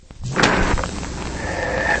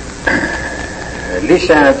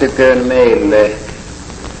lisääntyköön meille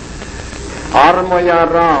armo ja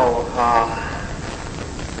rauha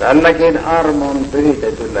tälläkin armon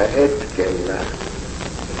pyhitetyllä hetkellä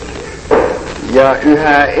ja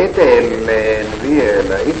yhä edelleen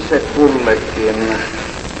vielä itse kullekin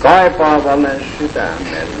kaipaavalle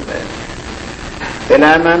sydämelle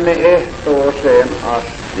elämämme ehtooseen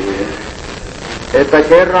asti, että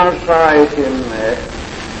kerran saisimme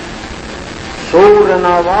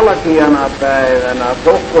suurena valkeana päivänä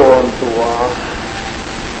kokoontua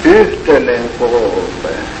yhtelen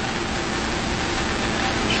koolle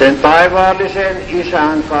sen taivaallisen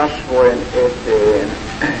Isän kasvojen eteen,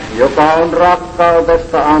 joka on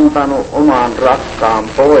rakkaudesta antanut oman rakkaan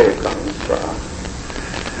poikansa,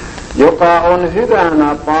 joka on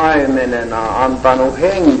hyvänä paimenena antanut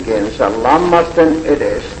henkensä lammasten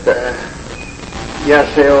edestä, ja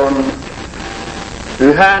se on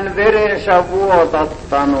pyhän verensä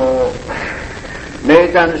vuotattanut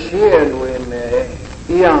meidän sieluimme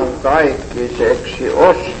iankaikkaiseksi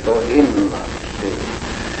ostohinnaksi.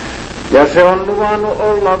 Ja se on luvannut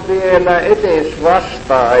olla vielä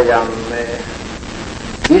edesvastaajamme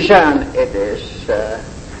Isän edessä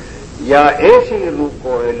ja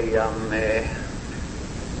esirukoilijamme.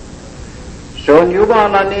 Se on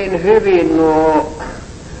Jumala niin hyvin nuo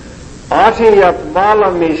asiat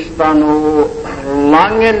valmistanut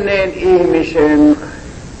langenneen ihmisen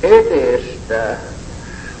edestä,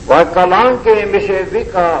 vaikka lankeemisen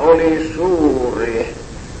vika oli suuri,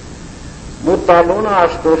 mutta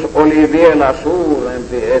lunastus oli vielä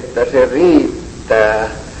suurempi, että se riittää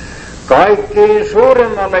kaikkiin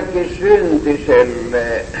suuremmallekin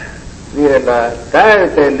syntiselle vielä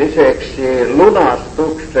täydelliseksi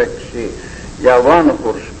lunastukseksi ja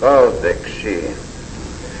vanhurskaudeksi.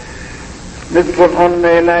 Nyt kun on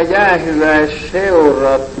meillä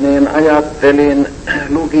jäähyväisseurat, niin ajattelin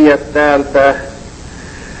lukia täältä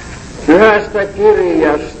pyhästä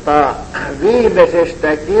kirjasta,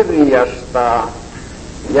 viimeisestä kirjasta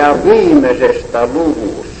ja viimeisestä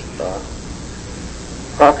luvusta.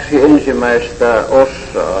 2 ensimmäistä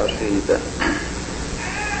osaa siitä.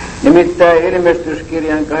 Nimittäin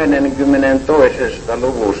ilmestyskirjan 22.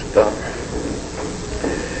 luvusta.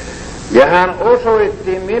 Ja hän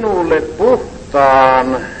osoitti minulle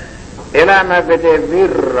puhtaan elämänveden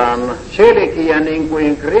virran, selkiä niin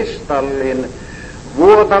kuin kristallin,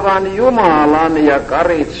 vuotavan Jumalan ja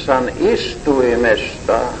Karitsan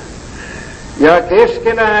istuimesta. Ja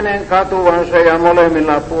keskellä hänen katuvansa ja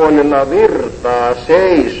molemmilla puolilla virtaa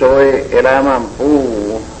seisoi elämän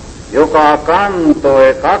puu, joka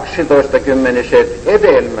kantoi 12-kymmeniset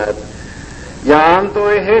hedelmät ja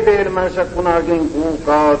antoi hedelmänsä kunakin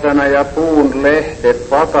kuukautena ja puun lehdet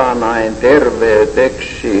pakanain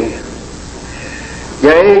terveyteksi.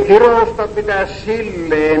 Ja ei kirousta pidä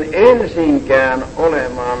silleen ensinkään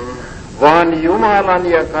oleman, vaan Jumalan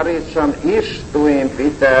ja Karitsan istuin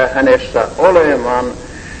pitää hänessä oleman,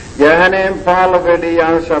 ja hänen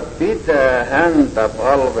palvelijansa pitää häntä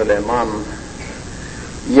palveleman.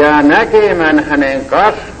 Ja näkemän hänen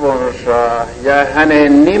kasvonsa ja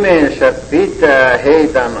hänen nimensä pitää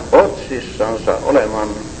heidän otsissansa oleman.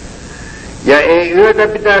 Ja ei yötä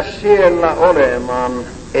pitää siellä oleman,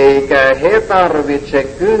 eikä he tarvitse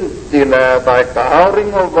kynttilää taikka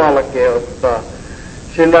auringonvalkeutta,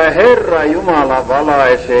 sillä Herra Jumala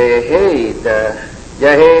valaisee heitä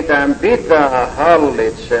ja heidän pitää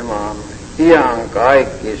hallitsemaan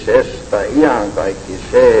iankaikkisesta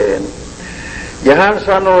iankaikkiseen. Ja hän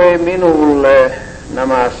sanoi minulle,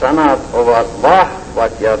 nämä sanat ovat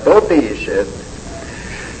vahvat ja totiset.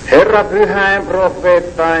 Herra pyhäin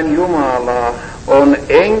profeettain Jumala on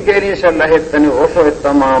enkelinsä lähettänyt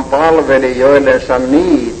osoittamaan palvelijoillensa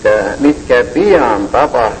niitä, mitkä pian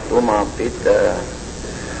tapahtumaan pitää.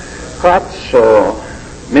 Katso,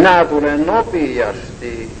 minä tulen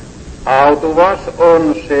nopeasti. Autuvas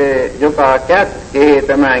on se, joka kätkee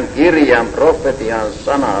tämän kirjan profetian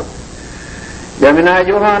sanat. Ja minä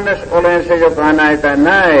Johannes olen se, joka näitä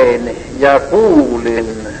näin ja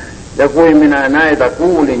kuulin. Ja kuin minä näitä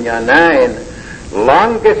kuulin ja näin,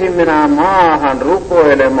 lankesin minä maahan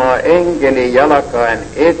rukoilemaan enkelin jalkain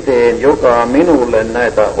eteen, joka minulle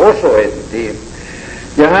näitä osoitti.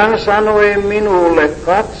 Ja hän sanoi minulle,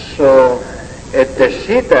 katso, että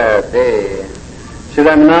sitä tee,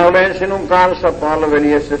 sillä minä olen sinun kanssa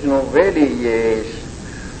palvelijassa sinun veljeis,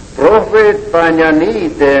 profeettain ja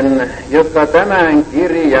niiden, jotka tämän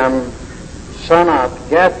kirjan sanat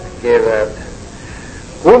kätkevät,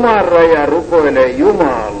 kumarra ja rukoile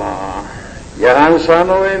Jumalaa. Ja hän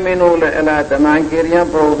sanoi minulle, älä tämän kirjan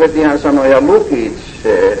profetian sanoja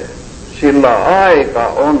lukitse, sillä aika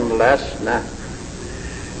on läsnä.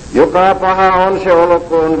 Joka paha on, se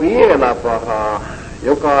olkoon vielä paha.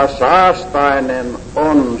 Joka saastainen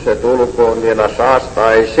on, se tulkoon vielä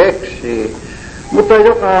saastaiseksi. Mutta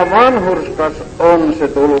joka vanhurskas on, se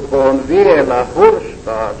tulkoon vielä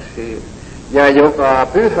hurskaaksi. Ja joka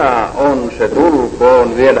pyhä on, se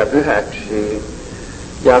tulkoon vielä pyhäksi.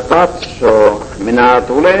 Ja katso, minä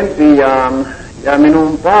tulen pian, ja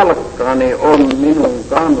minun palkkani on minun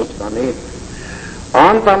kanssani,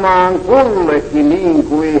 antamaan kullekin niin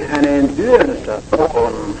kuin hänen työnsä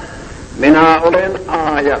on. Minä olen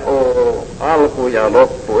A ja O, alku ja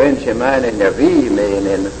loppu, ensimmäinen ja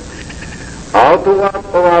viimeinen. Autuvat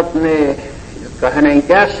ovat ne, jotka hänen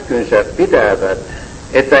käskynsä pitävät,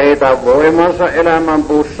 että heitä voimansa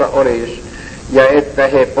elämänpuussa olisi, ja että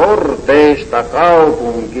he porteista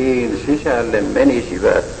kaupunkiin sisälle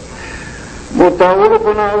menisivät. Mutta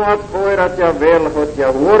ulkona ovat koirat ja velhot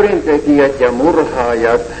ja huorintekijät ja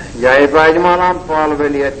murhaajat ja epäjumalan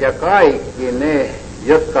palvelijat ja kaikki ne,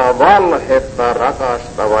 jotka valhetta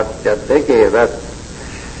rakastavat ja tekevät.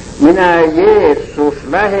 Minä, Jeesus,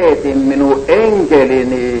 lähetin minun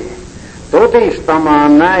enkelini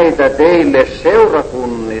todistamaan näitä teille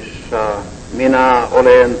seurakunnissa. Minä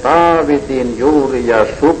olen Taavitin juuri ja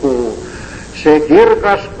suku, se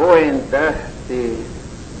kirkas koin tähti.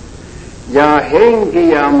 Ja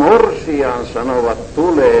henki ja morsian sanovat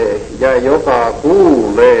tulee, ja joka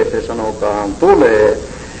kuulee, se sanokaan tulee.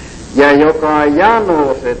 Ja joka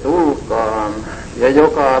janoo, se tulkaan, ja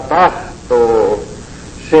joka tahtoo,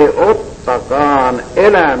 se ottakaan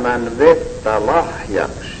elämän vettä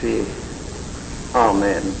lahjaksi.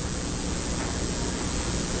 Amen.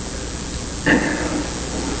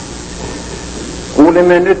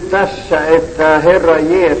 Kuulimme nyt tässä, että Herra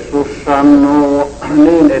Jeesus sanoo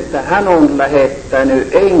niin, että hän on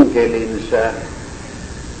lähettänyt enkelinsä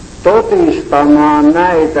todistamaan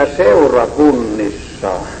näitä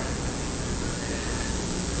seurakunnissa.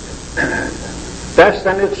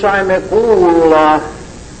 Tässä nyt saimme kuulla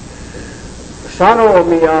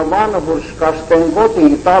sanomia vanhurskasten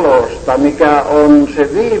kotitalosta, mikä on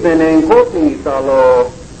se viimeinen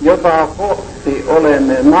kotitalo, jota kohti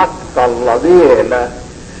olemme matkalla vielä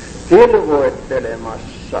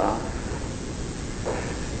kirvoittelemassa.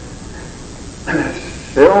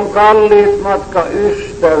 Se on kalliit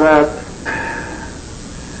matkaystävät,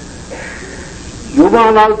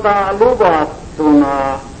 Jumalalta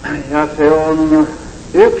luvattuna, ja se on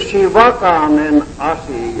yksi vakainen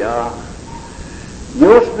asia.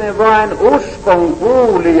 Jos me vain uskon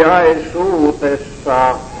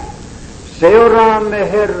kuuliaisuudessa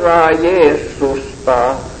seuraamme Herraa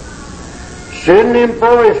Jeesusta synnin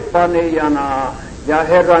poispanijana ja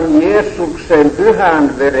Herran Jeesuksen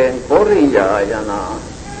pyhän veren korjaajana,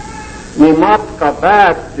 niin matka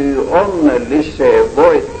päättyy onnelliseen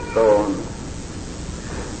voittoon.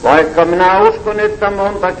 Vaikka minä uskon, että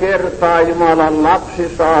monta kertaa Jumalan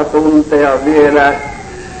lapsi saa tuntea vielä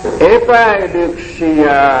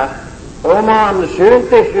epäilyksiä oman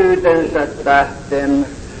syntisyytensä tähten,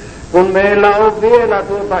 kun meillä on vielä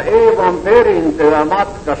tuota Eevan perintöä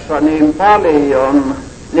matkassa niin paljon,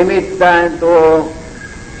 nimittäin tuo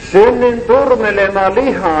synnin turmelema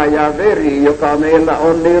liha ja veri, joka meillä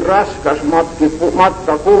on niin raskas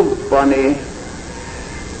matkakumppani,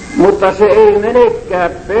 mutta se ei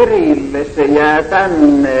menekään perille, se jää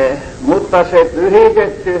tänne, mutta se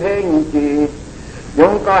pyhitetty henki,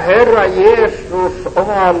 jonka Herra Jeesus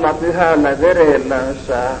omalla pyhällä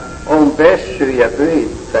verellänsä on pessy ja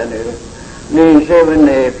pyhittänyt, niin se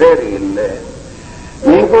menee perille.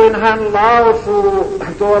 Niin kuin hän lausuu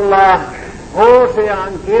tuolla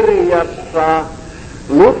Hosean kirjassa,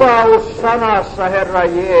 lupaussanassa Herra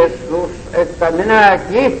Jeesus, että minä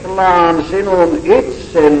kihlaan sinun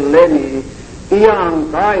itselleni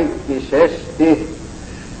iankaikkisesti.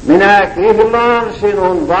 Minä kihlaan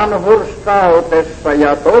sinun vanhurskautessa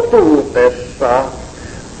ja totuutessa,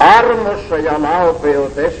 armossa ja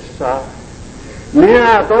laupeutessa.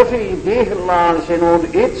 Minä tosi kihlaan sinun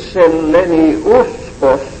itselleni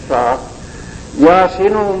uskossa, ja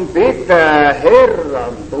sinun pitää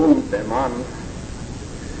Herran tunteman.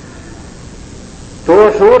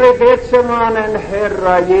 Tuo suuri Getsemanen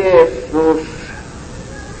Herra Jeesus,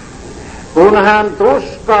 kun hän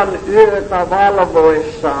tuskan yötä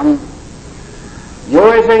valvoissaan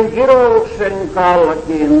joi sen kirouksen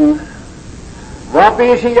kalkin,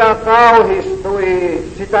 vapisi ja kauhistui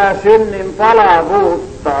sitä synnin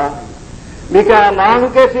palavuutta, mikä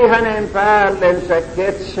lankesi hänen päällensä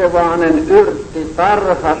Getsemanen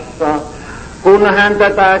yrttitarhassa, kun hän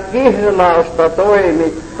tätä kihlausta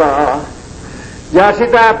toimittaa. Ja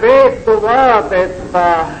sitä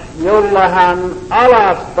peittovaatetta jolla hän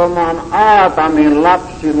alastoman Aatamin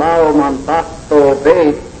lapsilauman tahtoo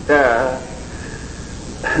peittää,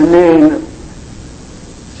 niin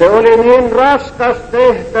se oli niin raskas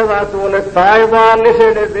tehtävä tuolle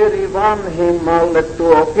taivaalliselle verivanhimmalle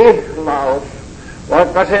tuo kihlaus.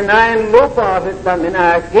 Vaikka se näin lupasi, että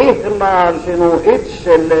minä kihlaan sinun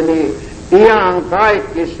itselleni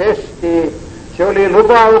iankaikkisesti. Se oli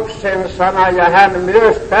lupauksen sana ja hän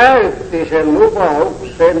myös täytti sen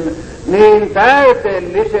lupauksen niin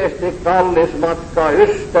täydellisesti, kallis matka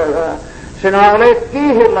ystävä. Sinä olet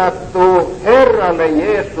kihlattu Herralle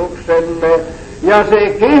Jeesukselle ja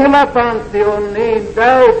se kihlatantti on niin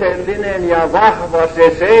täydellinen ja vahva,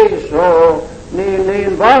 se seisoo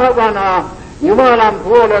niin vahvana Jumalan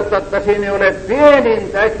puolelta, että siinä ei ole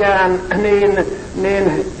pienintäkään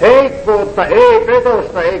niin heikkoutta, ei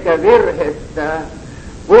petosta eikä virhettä.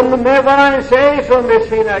 Kun me vain seisomme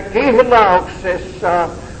siinä kihlauksessa,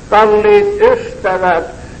 kalliit ystävät,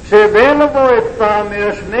 se velvoittaa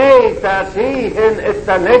myös meitä siihen,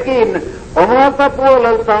 että mekin omalta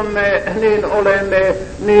puoleltamme niin olemme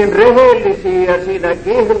niin rehellisiä siinä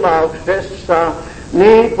kihlauksessa,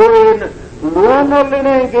 niin kuin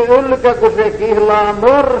luonnollinenkin ylkä, kun se kihlaa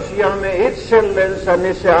morsiamme itsellensä,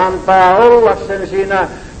 niin se antaa olla sen siinä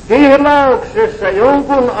kihlauksessa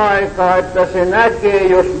jonkun aikaa, että se näkee,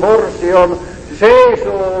 jos morsion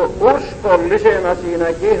seisoo uskollisena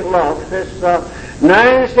siinä kihlauksessa.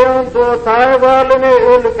 Näin se on tuo taivaallinen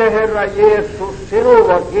ylkä, Herra Jeesus,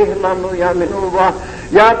 sinua kihlannut ja minua,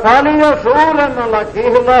 ja paljon suuremmalla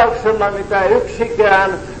kihlauksella, mitä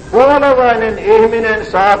yksikään kuolevainen ihminen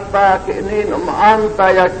saattaa niin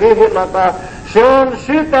antaa ja kihlata. Se on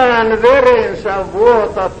sydän verensä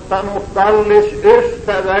vuotattanut, kallis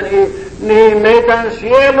ystäväni, niin meidän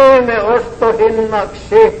sieluimme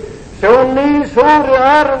ostohinnaksi. Se on niin suuri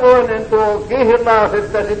arvoinen tuo kihlaus,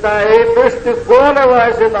 että sitä ei pysty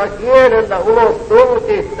kuolevaisella kielellä ulos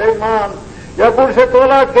tulkittamaan. Ja kun se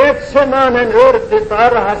tuolla Getsemänen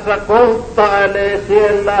yrttitarhassa konttailee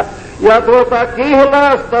siellä ja tuota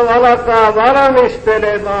kihlausta alkaa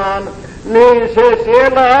valmistelemaan, niin se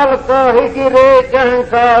siellä alkaa hikireikän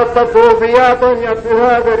kautta tuo viaton ja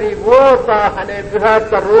pyhä veri vuotaa hänen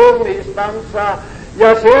pyhästä ruumiistansa.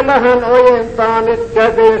 Ja siellä hän ojentaa nyt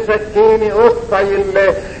kätensä kiinni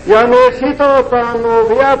ottajille, ja ne sitotaan nuo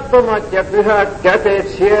viattomat ja pyhät kätet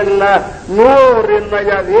siellä nuorilla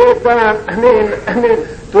ja vietään niin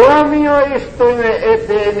tuomioistuimen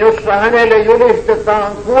eteen, jossa hänelle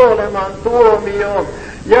julistetaan kuoleman tuomio.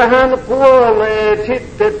 Ja hän kuolee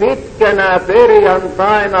sitten pitkänä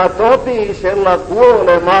perjantaina totisella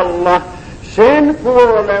kuolemalla. Sen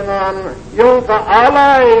kuoleman, jonka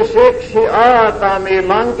alaiseksi Aatami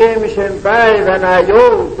lankeemisen päivänä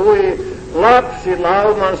joutui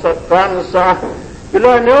lapsilaumansa kanssa.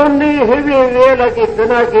 Kyllä ne on niin hyvin vieläkin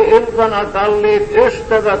tänäkin iltana, kalliit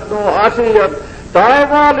ystävät, nuo asiat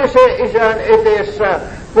taivaallisen Isän edessä,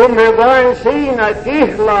 kun me vain siinä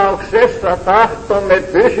kihlauksessa tahtomme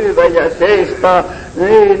pysyvä ja seistä,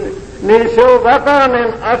 niin se on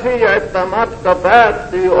vakainen asia, että matka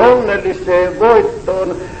päättyy onnelliseen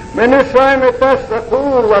voittoon. Me nyt saimme tästä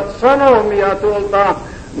kuulla sanomia tuolta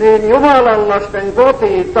niin Jumalan lasten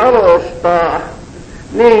kotitalosta,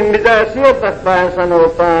 niin mitä sieltä päin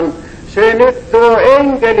sanotaan. Se nyt tuo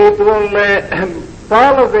enkeli tuolle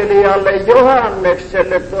palvelijalle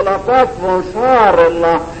Johannekselle tuolla Patvon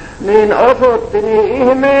saarella, niin osoitti niin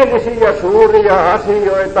ihmeellisiä suuria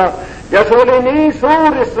asioita. Ja se oli niin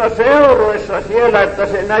suurissa seuroissa siellä, että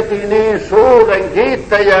se näki niin suuren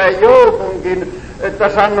kiittäjän joukunkin, että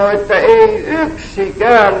sanoi, että ei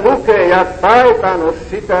yksikään lukeja taitanut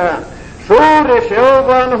sitä. Suuri se on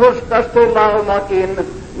vanhurskasten laumakin,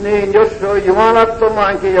 niin jos se on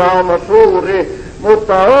jumalattomankin jauma suuri,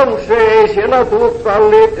 mutta on se, ei siellä tuu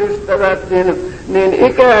kalliit ystävät, niin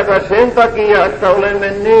ikävä sen takia, että olemme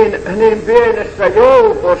niin pienessä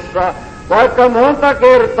joukossa. Vaikka monta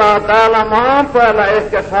kertaa täällä maan päällä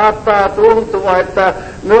ehkä saattaa tuntua, että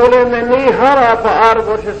me olemme niin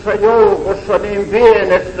halpa-arvoisessa joukossa, niin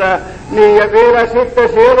pienessä, niin ja vielä sitten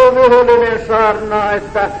sieluvihollinen saarnaa,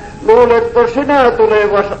 että luuletko sinä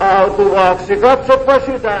tulevas autuvaksi, katsopa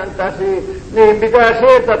sydäntäsi, niin mitä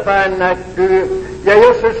sieltä päin näkyy. Ja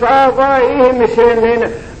jos se saa vain ihmisen, niin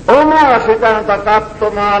omaa sydäntä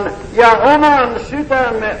katsomaan ja oman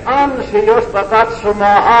sydämen ansiosta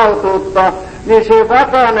katsomaan autuutta, niin se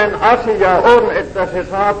vakainen asia on, että se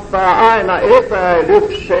saattaa aina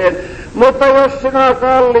epäilykseen. Mutta jos sinä,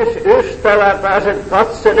 kallis ystävä, pääset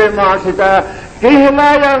katselemaan sitä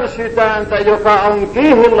kihlaajan sydäntä, joka on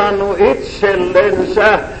kihlannut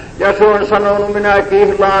itsellensä, Ja se on sanonut, minä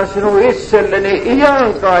kihlaan sinun itselleni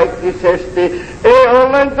iankaikkisesti. Ei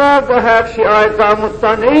ollenkaan vähäksi aikaa,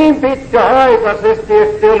 mutta niin pitkäaikaisesti,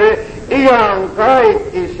 että oli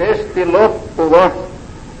iankaikkisesti loppuva.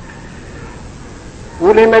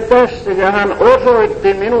 Kuulimme tässä ja hän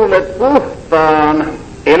osoitti minulle puhtaan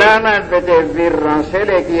elämänveden virran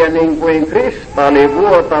selkeä niin kuin kristalli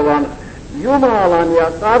vuotavan Jumalan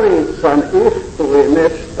ja karitsan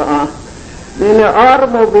istuimestaan. Niin ne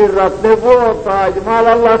armovirrat, ne vuotaa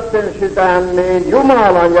Jumalan lasten sydämiin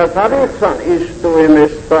Jumalan ja karitsan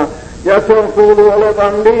istuimesta. Ja se on kuuluu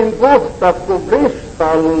olevan niin puhta kuin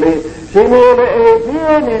kristalli. Sinulle ei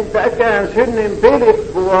pienintäkään synnin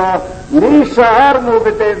pilkkua niissä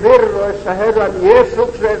armoveden virroissa Herran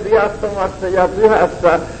Jeesuksen viattomassa ja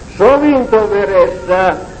pyhässä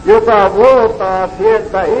sovintoveressä, joka vuotaa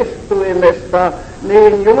sieltä istuimesta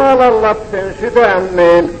niin Jumalan lapsen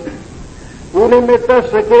sydämeen. Kuulimme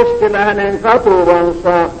tässä keskellä hänen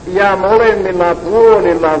katuvansa ja molemmilla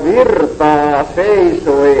puolilla virtaa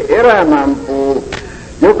seisoi erämänpuu,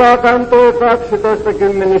 joka kantoi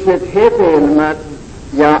 12-kymmenniset hedelmät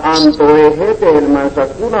ja antoi hedelmänsä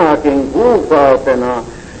kunakin kuukautena,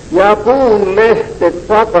 ja puun lehtet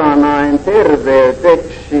pakanain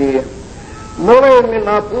terveyteksi.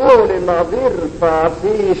 Molemmilla puolilla virtaa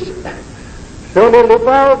siis, se oli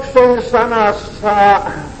lupauksen sanassa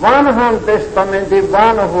vanhan testamentin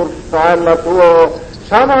vanhurskailla tuo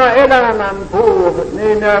sama elämänpuu,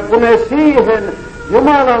 niin kun ne siihen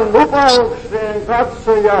Jumalan lupaukseen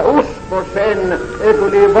katsoi ja usko sen, että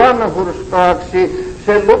tuli vanhurskaaksi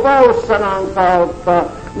sen lupaussanan kautta,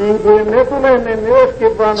 niin kuin me tulemme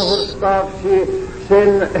myöskin vanhurskaaksi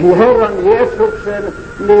sen Herran Jeesuksen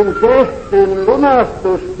niin tehtyn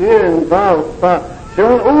lunastustyön kautta. Se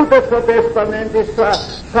on Uudessa testamentissa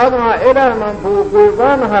sama elämänpuu kuin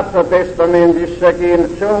Vanhassa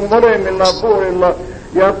testamentissakin. Se on molemmilla puolilla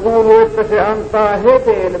ja kuuluu, että se antaa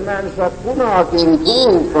hedelmänsä kunakin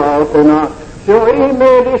kuukautena. Se on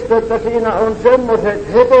ihmeellistä, että siinä on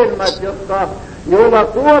semmoiset hedelmät, joilla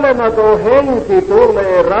kuolematon henki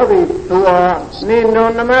tulee ravittua, niin ne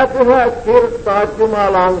on nämä pyhät kirkkaat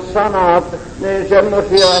Jumalan sanat, ne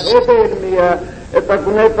semmoisia hedelmiä, että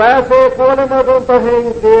kun ne pääsee kuolematonta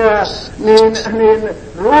henkeä, niin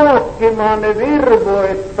ruokkimaan ne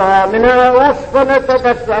virvoittaa. Minä uskon, että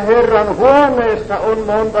tässä Herran huoneessa on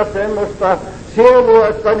monta semmoista sielua,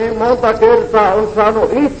 että niin monta kertaa on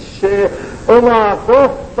saanut itse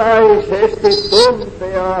omakohtaisesti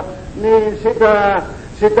tuntea, niin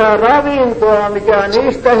sitä ravintoa, mikä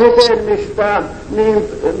niistä hedelmistä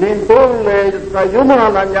niin tulee, jotka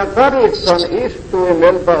Jumalan ja karitsan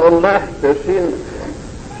istuimelta on lähtöisin.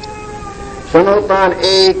 Sanotaan,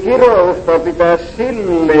 ei kirousta pitää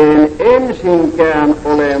silleen ensinkään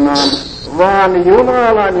olemaan, vaan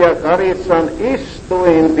Jumalan ja karitsan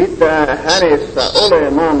istuin pitää hänessä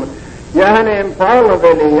olemaan, ja hänen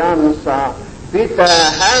palvelijansa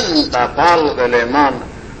pitää häntä palvelemaan.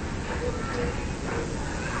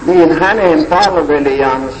 Niin hänen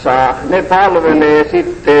palvelijansa, ne palvelee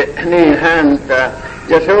sitten niin häntä.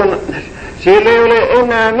 Ja siellä ei ole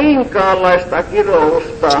enää minkäänlaista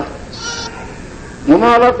kirousta.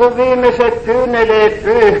 Jumala kun viimeiset kyyneleet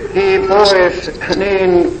pyyhkii pois,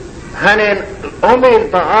 niin hänen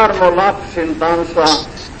omilta armolapsiltansa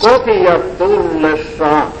kotia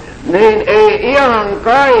tullessa, niin ei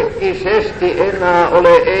iankaikkisesti enää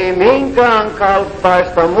ole, ei minkään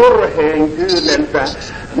kaltaista murheen kyyneltä.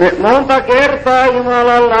 Monta kertaa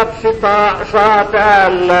Jumalan lapsi saa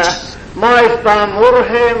täällä maistaa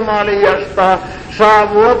murheen maljasta,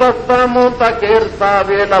 saa vuotattaa monta kertaa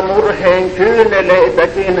vielä murheen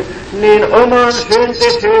kyyneleitäkin, niin oman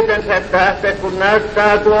syntisyytensä tähden, kun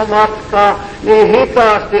näyttää tuo matka niin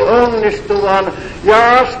hitaasti onnistuvan,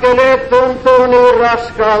 ja askeleet tuntuu niin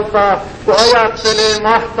raskalta, kun ajattelee,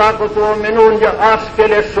 mahtaako tuo minun ja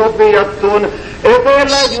askele sopia tuon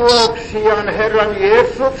eteläjuoksijan Herran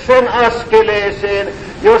Jeesuksen askeleeseen,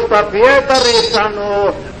 josta Pietari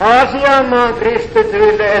sanoo Aasianmaan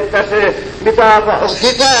kristityille, että se mitä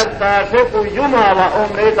sisältää se, kun Jumala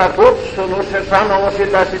on meitä kutsunut, se sanoo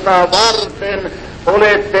sitä varten,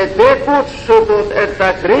 olette te kutsutut,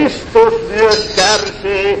 että Kristus myös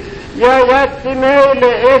kärsii, ja jätti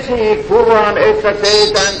meille esikuvan, että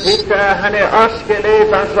teidän pitää hänen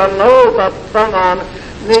askeleitansa noudattamaan.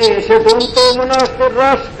 Niin, se tuntuu monasti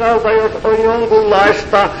raskalta, jos on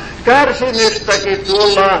jonkunlaista kärsimystäkin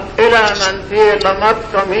tuolla elämän tiellä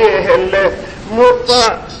matkamiehelle.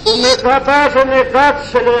 Mutta kun me pääsemme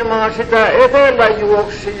katselemaan sitä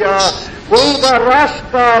eteläjuoksijaa, kuinka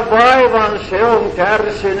raskaan vaivan se on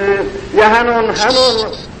kärsinyt, ja hän on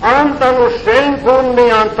antanut sen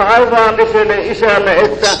kunnian taivaalliselle isälle,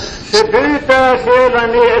 että se pyytää siellä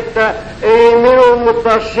niin, että ei minun, mutta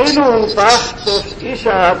sinun tahtos,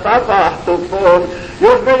 Isä, tapahtukoon.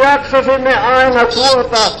 Jos me jaksasimme aina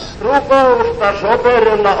tuota rukousta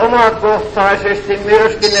soperilla omakohtaisesti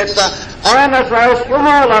myöskin, että aina saisi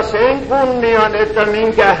Jumala sen kunnian, että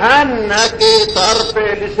minkä hän näkee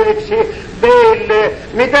tarpeelliseksi meille,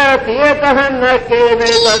 mitä tietä hän näkee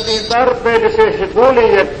meitä niin tarpeelliseksi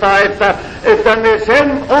kuljettaa, että me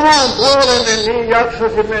sen oman puolemme niin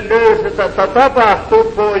jaksasimme löysätä, että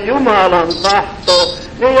tapahtuuko Jumalan tahto.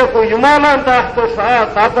 Niin ja kun Jumalan tahto saa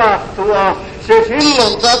tapahtua, se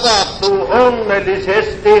silloin tapahtuu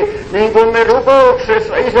onnellisesti, niin kuin me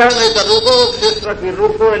rukouksessa, Isä, meitä rukouksessakin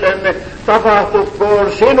rukoilemme,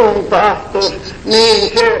 tapahtukoon sinun tahtos,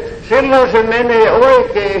 niin silloin se menee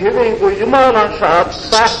oikein hyvin, kun Jumalan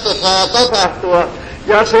tahto saa tapahtua.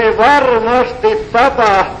 Ja se varmasti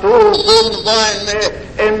tapahtuu, kun vain me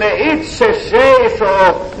emme itse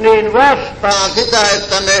seiso niin vastaan sitä,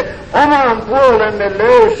 että me oman puolemme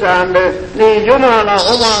löysäämme, niin Jumala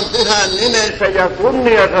oman pyhän nimensä ja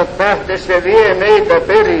kunniansa tähtessä vie meitä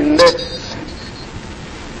perille.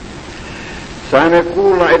 Saamme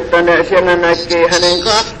kuulla, että siellä näkee hänen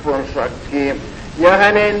kasvonsakin, ja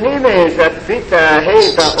hänen nimensä pitää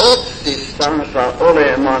heitä otsissansa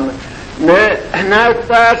oleman. Ne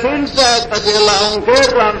näyttää siltä, että siellä on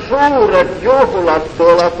kerran suuret juhlat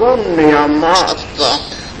tuolla kunnian maassa.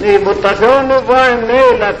 Niin, mutta se on nyt vain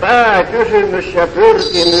meillä pääkysymys ja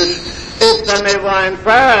pyrkimys, että me vain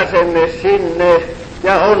pääsemme sinne.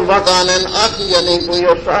 Ja on vakainen asia, niin kuin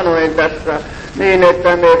jo sanoin tässä, niin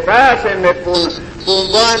että me pääsemme,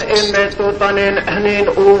 kun vain emme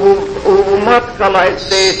uuvu matkalla,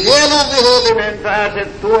 ettei sielun vihollinen pääse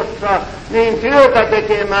tuossa niin työtä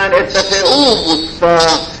tekemään, että se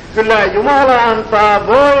uuvuttaa. Kyllä Jumala antaa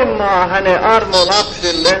voimaa hänen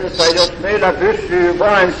armolapsillensa, jos meillä pysyy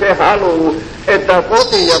vain se halu, että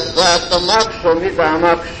kotia päästä makso mitä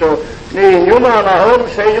makso. Niin Jumala on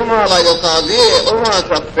se Jumala, joka vie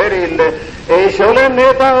omansa perille. Ei se ole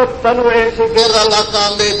meitä ottanut ensi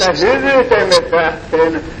kerrallakaan meitä hyvyytemme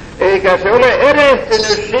tähten, eikä se ole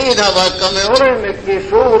erehtynyt siinä, vaikka me olemmekin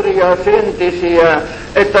suuria syntisiä,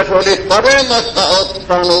 että se olisi paremmasta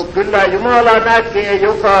ottanut. Kyllä Jumala näkee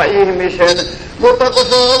joka ihmisen, mutta kun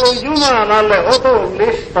se on ollut Jumalalle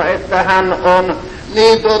otollista, että hän on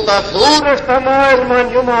niin suuresta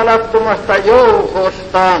maailman jumalattomasta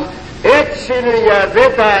joukosta etsinyt ja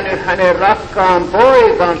vetänyt hänen rakkaan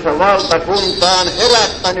poikansa valtakuntaan,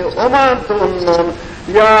 herättänyt oman tunnon.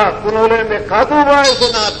 Ja kun olemme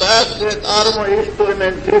katuvaisena päässeet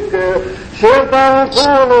armoistuimen tykö, sieltä on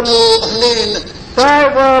kuulunut niin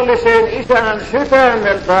taivaallisen Isän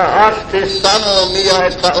sydämeltä asti sanomia,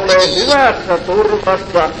 että ole hyvässä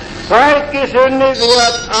turvassa. Kaikki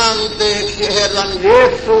synniviat anteeksi Herran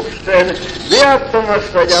Jeesuksen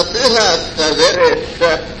viattomassa ja pyhässä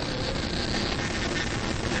veressä.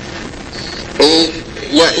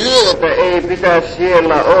 Ja yötä ei pitäisi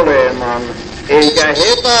siellä olemaan, eikä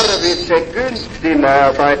he tarvitse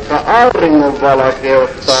kynttilää taikka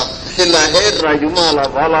auringonvalkeusta, sillä Herra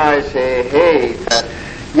Jumala valaisee heitä.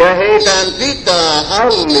 Ja heidän pitää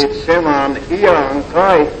hallitsemaan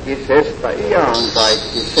iankaikkisesta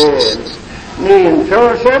iankaikkiseen. Niin, se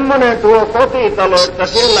on semmoinen tuo kotitalo, että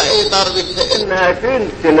siellä ei tarvitse enää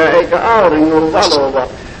kynttilää eikä auringonvaloa.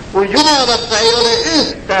 Kun Jumalassa ei ole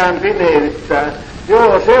yhtään pimeyttä.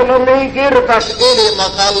 Joo, siellä on niin kirkas ilma,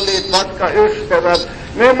 kalliit matkaystävät.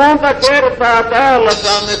 Me monta kertaa täällä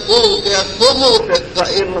saamme kulkea sumuisessa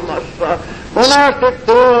ilmassa. Monasti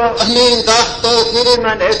tuo niin tahtoo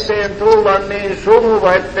silmän eteen tulla niin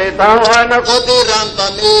sumuva, ettei taho aina kotiranta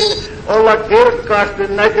niin olla kirkkaasti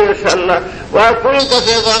näköisellä. Vai kuinka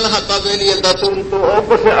se vanha kaverilta tuntuu,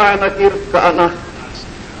 onko se aina kirkkaana?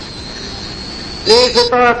 Niin se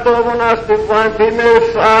tahtoo monasti vain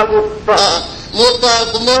pimeys saavuttaa, mutta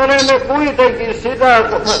kun me olemme kuitenkin sitä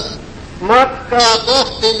matkaa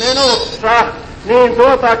kohti menossa, niin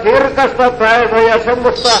tuota kirkasta päivää ja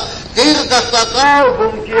semmoista kirkasta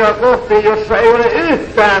kaupunkia kohti, jossa ei ole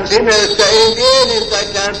yhtään pimeyttä, ei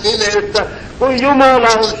pienintäkään pimeyttä, kun Jumala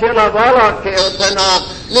on siellä valkeutena,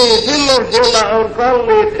 niin silloin siellä on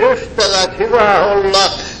kalliit ystävät, hyvä olla.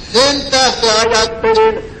 Sen tähden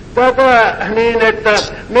ajattelin tätä niin, että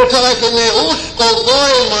me saisimme uskon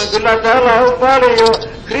voiman. Kyllä täällä on paljon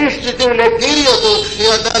kristityille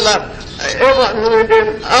kirjoituksia täällä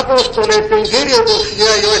noiden apostolien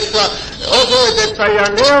kirjoituksia, joissa osoitetaan ja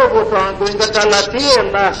neuvotaan, kuinka tällä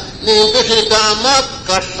tiellä niin pysytään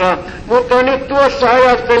matkassa. Mutta nyt tuossa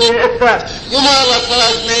ajattelin, että Jumala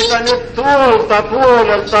saisi meitä nyt tuolta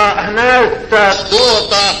puolelta näyttää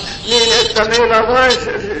niin että meillä vain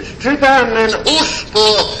sydämen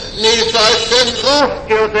usko, niin saisi sen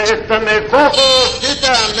rohkeuden, että me koko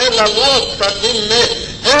sydämellä luottaisimme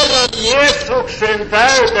Herran Jeesuksen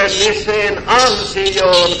täydelliseen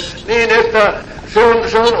ansioon, niin että se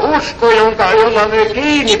on usko, jolla me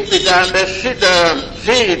kiinni pidämme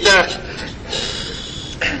siitä.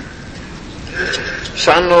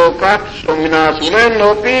 Sanoo, katso, minä tulen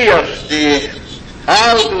nopeasti.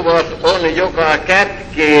 Autuvas on, joka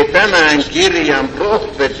kätkee tämän kirjan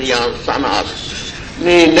profetian sanat.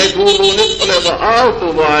 Niin ne kuuluu nyt olevan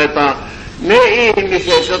autuvaita. Ne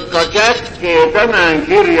ihmiset, jotka kätkee tämän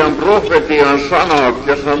kirjan profetian sanat,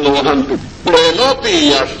 ja sanoo, hän tulee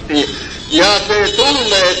nopeasti. Ja se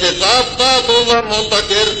saattaa tulla monta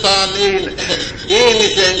kertaa niin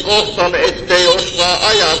ihmisen kohtalle, ettei osaa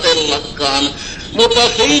ajatellakaan. Mutta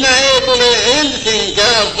siinä ei tule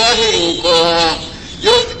ensinkään vahinkoa,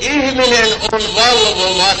 jos ihminen on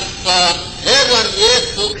valvomassa Herran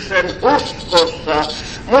Jeesuksen uskossa.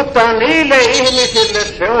 Mutta niille ihmisille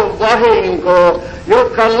se on vahinko,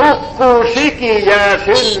 jotka nukkuu sikiää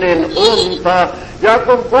synnin unta. Ja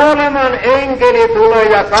kun kuoleman enkeli tulee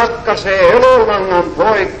ja katkaisee elolangan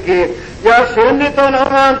poikki, ja synnit on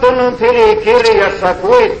omantunut tilikirjassa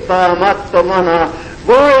kuittaamattomana,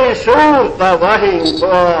 voi suurta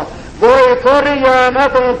vahinkoa, voi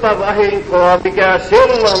korjaamatonta vahinkoa, mikä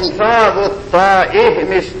silloin saavuttaa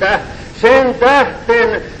ihmistä. Sen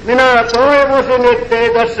tähden minä toivoisin, ettei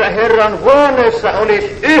tässä Herran huoneessa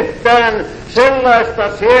olisi yhtään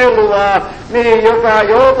sellaista sielua, niin joka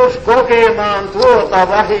joutuisi kokemaan tuota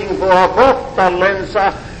vahinkoa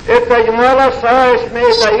kohtallensa, että Jumala saisi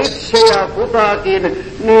meitä itse ja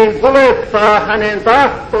kutakin, niin kuljettaa hänen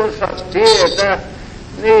tahtonsa tietä.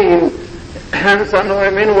 Niin hän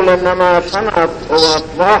sanoi minulle, nämä sanat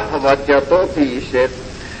ovat vahvat ja totiset.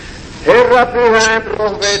 Herra pyhän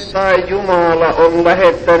profeetta Jumala on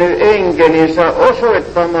lähettänyt enkelinsä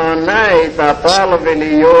osoittamaan näitä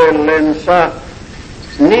palvelijoillensa,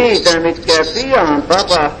 niitä, mitkä pian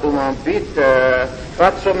tapahtuman pitää.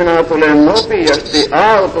 Katso, minä tulen nopeasti,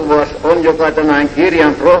 autuvas on, joka tämän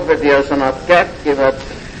kirjan profetian sanat kätkivät.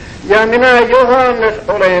 Ja minä, Johannes,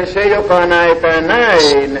 olen se, joka näitä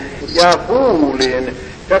näin ja kuulin.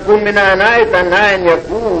 Ja kun minä näitä näin ja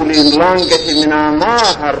kuulin, lankesin minä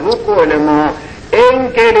maahan rukoilemaan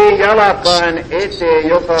enkeli jalkain eteen,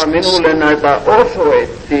 joka minulle näitä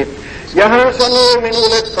osoitti. Ja hän sanoi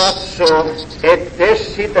minulle, katso, ette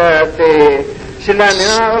sitä tee, sillä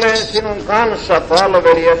minä olen sinun kanssa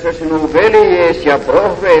palvelijassa, sinun veljeesi ja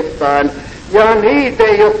profeettaan, ja niitä,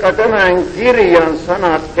 jotka tämän kirjan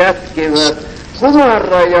sanat kätkivät,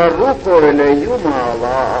 kumarra ja rukoile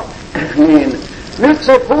Jumalaa. Niin. Nyt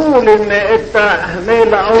me kuulimme, että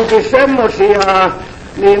meillä onkin semmosia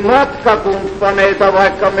niin matkakumppaneita,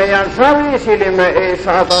 vaikka meidän savisilmä ei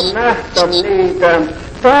saata nähdä niitä,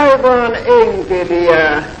 taivaan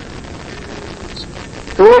enkeliä.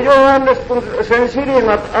 Tuo Johannes, kun sen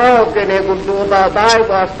silmät aukeni, kun tuolta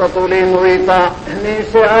taivaasta tuli noita, niin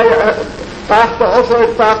se tahto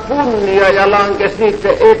osoittaa kunnia ja lankesi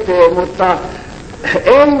niiden eteen, mutta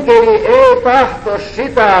enkeli ei tahto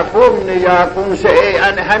sitä kunniaa, kun se ei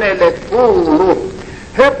hänelle kuulu.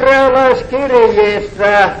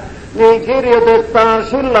 Hebrealaiskirjeestä niin kirjoitetaan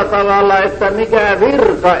sillä tavalla, että mikä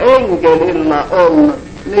virka enkelillä on,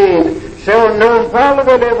 niin ne on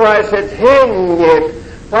palvelevaiset henget,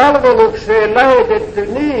 palvelukseen lähetetty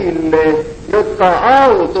niille, jotka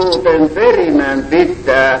autuuden perimän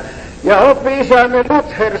pitää. Ja oppi-isämme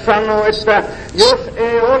Luther sanoi, että jos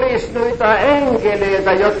ei olisi noita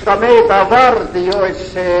enkeleitä, jotka meitä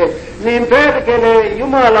vartioitsee, niin perkelee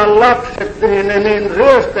Jumalan lapset, niin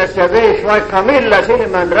ryöstäisi ja veisi vaikka millä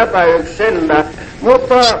silmän räpäyksellä.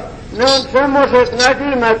 Mutta ne on semmoiset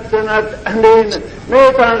näkymättömät, niin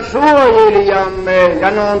meidän suojelijamme,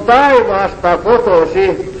 ja ne on taivaasta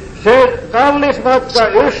kotosi. Se kallis matka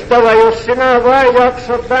ystävä, jos sinä vain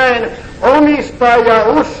jaksat näin omistaa ja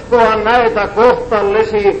uskoa näitä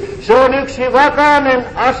kohtallesi, se on yksi vakainen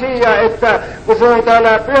asia, että kun se on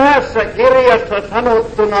täällä pyhässä kirjassa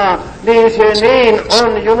sanottuna, niin se niin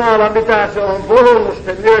on. Jumala, mitä se on puhunut,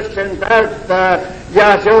 se myös sen täyttää.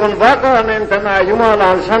 Ja se on vakainen tämä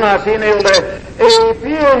Jumalan sana, siinä ei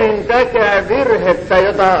pienintäkään virhettä,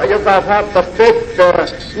 jota saattaisi pettää,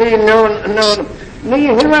 niin ne on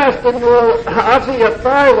niin hyvästi nuo asiat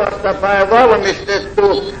taivaasta päin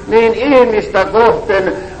valmistettu, niin ihmistä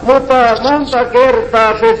kohten, mutta monta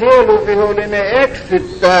kertaa se sieluvihollinen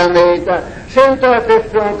eksyttää meitä. sen tähden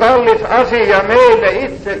se on kallis asia meille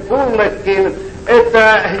itse kullekin,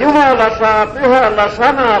 että Jumala saa pyhällä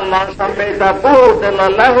sanallansa meitä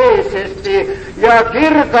puhutella läheisesti ja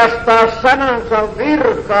kirkastaa sanansa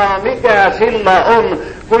virkaa, mikä sillä on,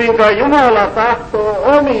 kuinka Jumala tahtoo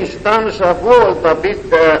omistansa huolta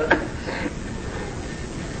pitää.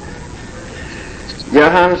 Ja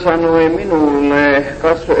hän sanoi minulle,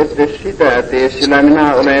 katso ette sitä tee, sillä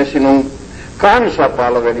minä olen sinun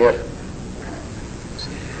kansapalvelijas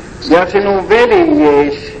ja sinun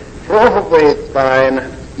veljeis profeettain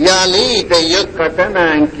ja niitä, jotka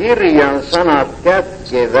tämän kirjan sanat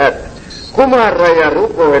kätkevät, kumarra ja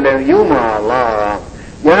rukoile Jumalaa.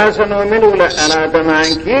 Ja hän sanoi minulle, älä tämän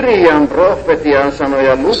kirjan profetian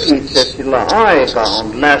sanoja lukitse, sillä aika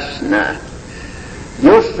on läsnä.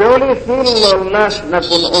 Jos se oli silloin läsnä,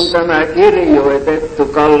 kun on tämä kirjoitettu,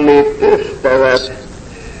 kalliit ystävät,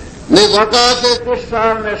 me vakaisesti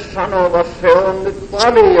saamme sanoa, se on nyt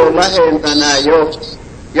paljon lähempänä jo.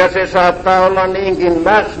 Ja se saattaa olla niinkin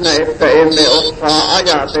läsnä, että emme osaa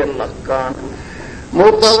ajatellakaan.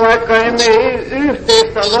 Mutta vaikka emme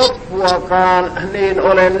yhteistä loppuakaan, niin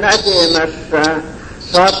olen näkemässä.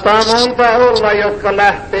 Saattaa monta olla, jotka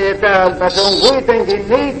lähtee täältä. Se on kuitenkin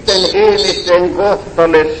niiden ihmisten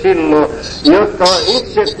kohtale silloin, jotka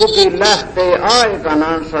itse kukin lähtee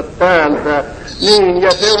aikanansa täältä. Niin,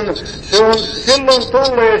 ja silloin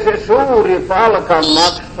tulee se suuri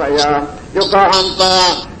palkanmaksaja, joka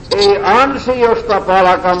antaa ei ansiosta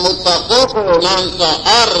palkan, mutta kokonansa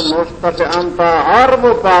armosta. Se antaa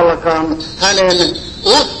arvopalkan hänen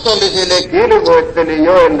uskollisille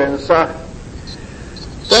kilvoittelijoillensa.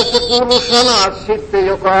 Tässä kuuluu sanat sitten,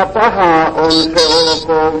 joka paha on, se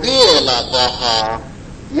olkoon vielä pahaa.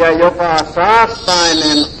 Ja joka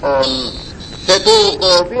saastainen on, se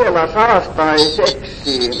tulkoon vielä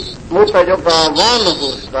saastaiseksi. Mutta joka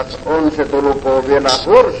vanhurskas on, se tulkoon vielä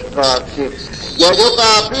hurskaaksi. Ja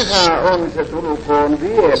joka pyhä on, se tulkoon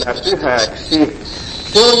vielä pyhäksi.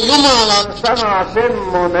 Se on Jumalan sana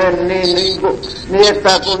semmonen, niin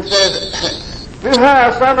että kun se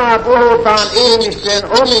pyhä sana puhutaan ihmisten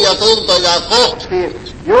omia tuntoja kohti,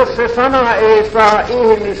 jos se sana ei saa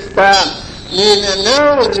ihmistä niin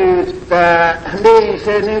nöyryyttää, niin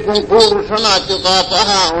se niin kuin kuuluu sanat, joka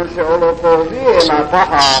paha on, se olkoon vielä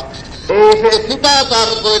paha. Ei se sitä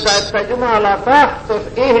tarkoita, että Jumala tahtoisi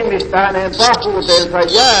ihmistä hänen pahuutensa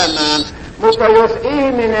jäämään, mutta jos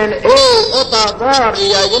ihminen ei ota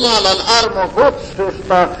vaaria Jumalan armon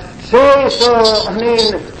kutsusta, seisoo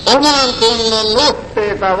niin oman tunnon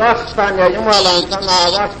nuhteita vastaan ja Jumalan sanaa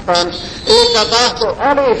vastaan, eikä tahto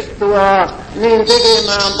alistua niin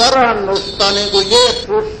tekemään parannusta, niin kuin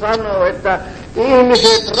Jeesus sanoi, että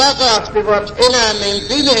ihmiset rakastivat enemmän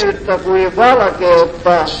pimeyttä kuin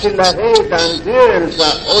valkeutta, sillä heidän työnsä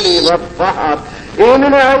olivat pahat.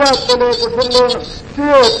 Ihminen ajattelee, kun silloin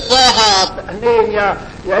työt pahat, niin ja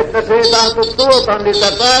että se ei tahto tuota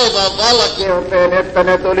niitä päivän valkeuteen, että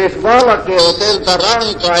ne tulisi valkeutelta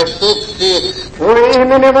rankaistuksi. Voi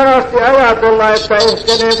ihminen varasti ajatella, että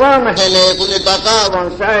ehkä ne vanhenee, kun niitä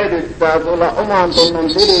kauan säilyttää tuolla oman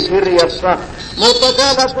tunnon tilikirjassa. Mutta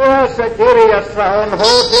täällä pyhässä kirjassa on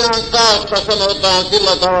Hosean kautta, sanotaan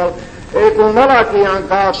sillä tavalla, ei kun Malakian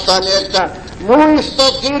kautta, niin että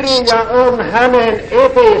muistokirja on hänen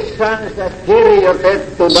edessänsä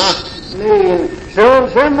kirjoitettuna. Niin, se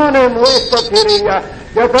on semmoinen muistokirja.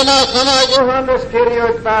 Ja tämä sana Johannes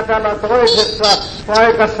kirjoittaa täällä toisessa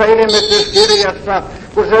paikassa ilmestyskirjassa,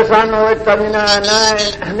 kun se sanoo, että minä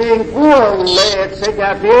näen niin kuolleet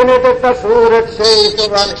sekä pienet että suuret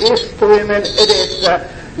seisovan istuimen edessä.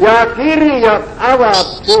 Ja kirjat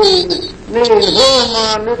avattiin, niin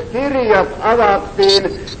huomaan nyt kirjat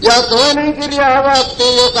avattiin. Ja toinen kirja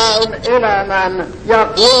avattiin, joka on elämän, ja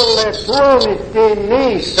kuolleet tuomittiin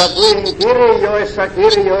niissä, kuin kirjoissa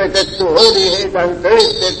kirjoitettu oli heidän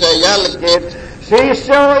töittensä jälkeen. Siis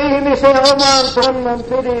se on ihmisen oman tunnon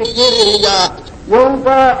tilikirja,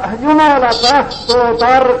 jonka Jumala tahtoo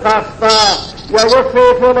tarkastaa. Ja jos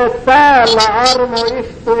ei se ole täällä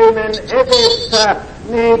armoistuimen edessä,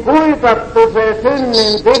 niin kuitattu se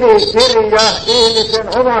synnin tilikirja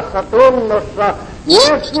ihmisen omassa tunnossa,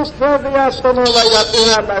 Jeesuksen viattomalla ja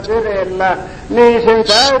pyhällä verellä, niin sen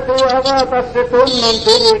täytyy avata se tunnon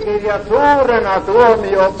tilikirja suurena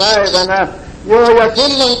tuomiopäivänä. Joo, ja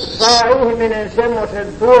silloin saa ihminen semmoisen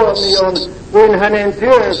tuomion, kuin hänen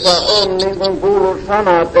työnsä on, niin kuin kuuluu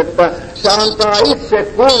sanat, että se antaa itse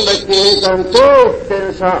kullekin heidän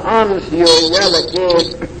töittensä ansion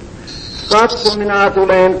jälkeen. Katso, minä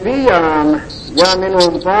tulen pian, ja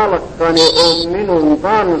minun palkkani on minun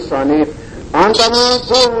kansani, antamaan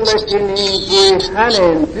kullekin niin kuin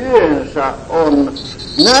hänen työnsä on.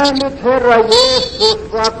 Näin nyt Herra Jeesus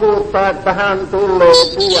vakuuttaa, että hän tulee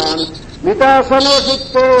pian. Mitä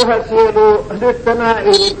sanoisit Pyhä Sielu nyt tänä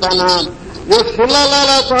iltana, jos sillä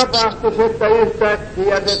lailla tapahtuisi, että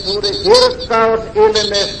yhtäkkiä se suuri kirkkaus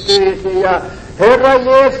ilmestyisi ja Herra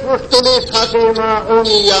Jeesus tulisi hakemaan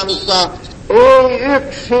omiansa, ei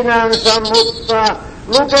yksinänsä, mutta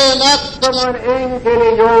lukemattoman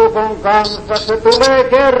enkelijoukon kanssa. Se tulee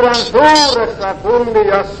kerran suuressa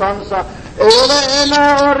kunniassansa. Ei ole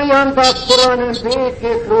enää orjan tappurainen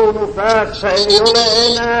piikkikruunu päässä, ei ole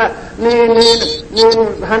enää niin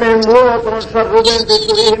hänen muotonsa ruvempi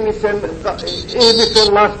kuin ihmisten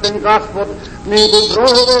lasten kasvot, niin kuin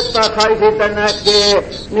profeetta sai sitä näkee,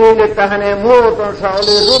 niin että hänen muotonsa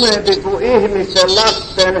oli rumempi kuin ihmisten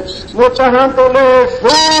lasten, mutta hän tulee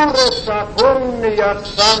suuressa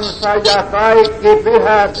kunniassansa ja kaikki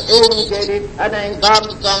pyhät enkelit hänen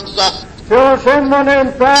kansansa. Se on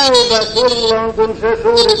semmoinen päivä silloin, kun se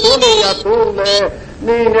suuri tulija tulee,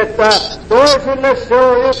 niin että toisille se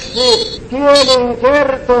on yksi kielin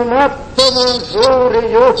kertomattoman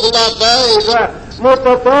suuri juhlapäivä,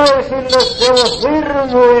 mutta toisille se on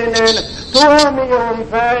hirmuinen tuomion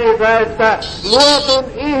päivä, että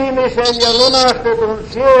luotun ihmisen ja lunastetun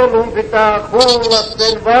sielun pitää kuulla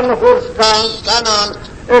sen vanhurskaan sanan,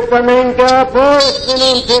 että menkää pois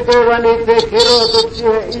minun tyköväni, te kirotut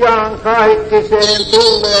siihen iankaikkiseen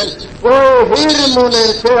tulleen. Voi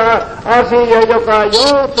hirmuinen se asia, joka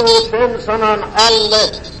joutuu sen sanan alle.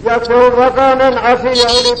 Ja se on vakainen asia,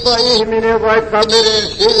 olipa ihminen vaikka meren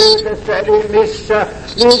syvyydessä eli missä.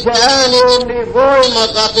 Niin se ääni on niin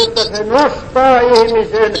voimakas, että se nostaa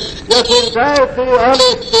ihmisen. Ja sen täytyy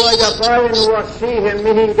alistua ja painua siihen,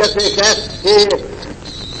 mihinkä se käskee.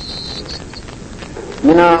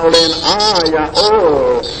 Minä olen A ja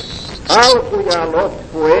O, alku ja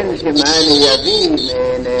loppu, ensimmäinen ja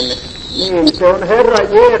viimeinen. Niin se on Herra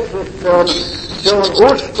Jeesus, se on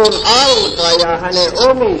uskon alkaja hänen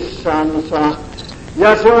omissansa.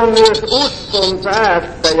 Ja se on myös uskon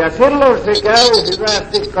päättäjä. Silloin se käy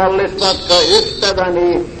hyvästi, kallis matka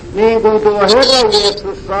ystäväni, niin kuin tuo Herra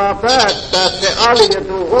Jeesus saa päättää se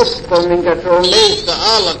aljetun uskon, minkä se on meistä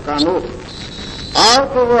alkanut.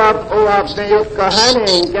 Alkuvat ovat ne, jotka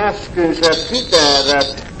hänen käskynsä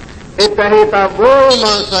pitävät, että heitä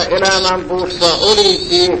voimansa elämänpuussa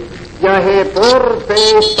olisi, ja he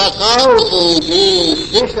porteista kaupunkiin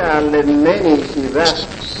sisälle menisivät.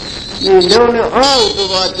 Niin ne on ne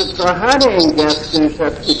alkuvat, jotka hänen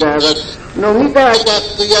käskynsä pitävät. No mitä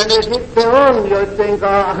käskyjä ne sitten on, joidenka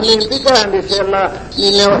hänen pitämisellä,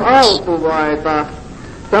 niin ne on alkuvaita.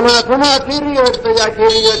 Tämä sama kirjoittaja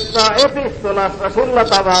kirjoittaa epistolassa sillä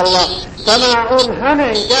tavalla, tämä on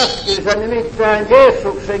hänen käskynsä, nimittäin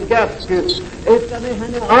Jeesuksen käsky, että me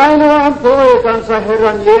hänen ainoan poikansa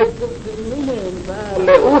Herran Jeesuksen nimen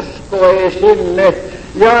päälle uskoisimme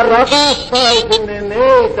ja rakastaisimme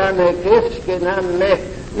meitä me keskenämme.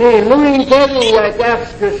 Niin luin keviä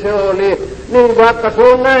käsky se oli, niin vaikka se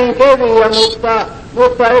on näin keviä,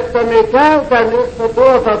 mutta että me käytännössä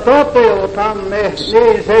tuota toteutamme,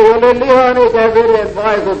 niin se ei ole lihan eikä veren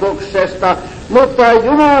vaikutuksesta, mutta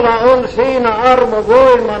Jumala on siinä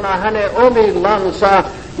armovoimana hänen omillansa.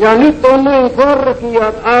 Ja nyt on niin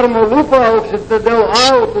korkeat armolupaukset, että ne on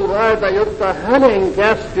autuvaita, jotta hänen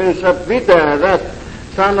käskynsä pitävät.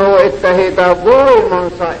 Sanoo, että heitä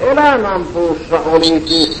voimansa elämänpuussa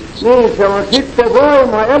olisi, niin se on sitten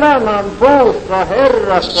voima elämänpuussa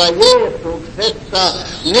Herrassa Jeesuksessa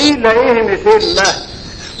niillä ihmisillä.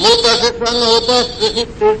 Mutta se sanoo tässä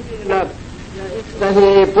sitten vielä, että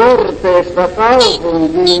he porteista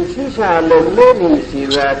kaupunkiin sisälle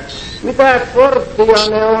menisivät. Mitä porttia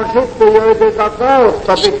ne on sitten, joita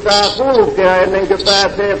kautta pitää kulkea ennen kuin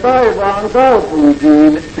pääsee taivaan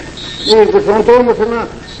kaupunkiin? Niin kuin se on tuollaisena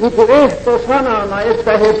niin kuin ehtosanana,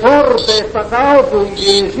 että he porteista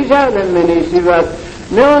kaupunkiin sisälle menisivät.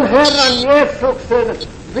 Ne on Herran Jeesuksen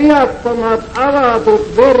viattomat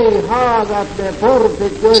avatut verihaavat, ne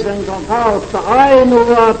portit, joiden kautta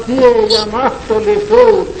ainoa tie ja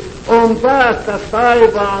mahdollisuus on päästä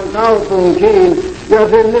taivaan kaupunkiin. Ja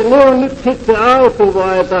ne on nyt sitten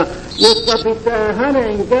autuvaita, jotka pitää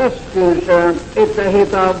hänen käskynsä, että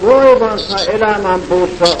heitä voivansa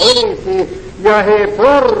elämänpuussa olisi, ja he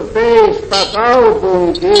porteista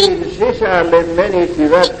kaupunkiin sisälle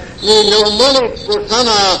menisivät. Niin ne on monikko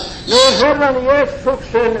sana. Ne on Herran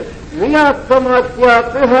Jeesuksen viattomat ja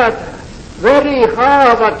pyhät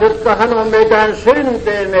verihaavat, jotka hän on meidän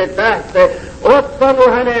synteemme tähten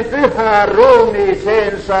ottanut hänen pyhään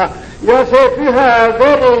ruumiiseensa. Ja se pyhä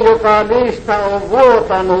veri, joka niistä on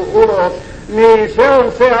vuotanut ulos, niin se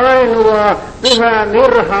on se ainoa pyhä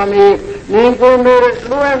Mirhami. Niin kuin me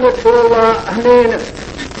luemme tuolla, niin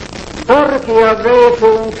Torkian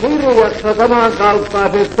Veesun kirjassa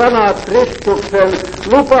samankaltaiset sanat, Kristuksen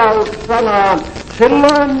lupaussana.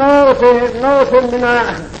 Silloin nousen minä,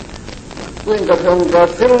 kuinka se onkaan,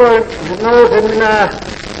 silloin nousen minä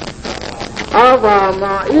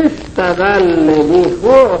avaamaan ystävälleni,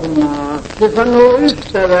 huomaa, se sanoo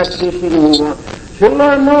ystäväksi sinua.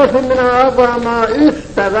 Silloin nousin minä avaamaan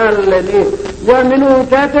ystävälleni, ja minun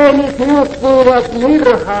käteni tiukkuivat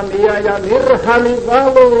mirhamia, ja mirhami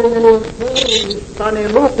valui minun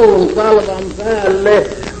sormistani lukun salvan päälle.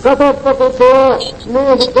 Katoppa, kun tuo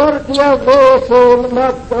niin Korkean Veesun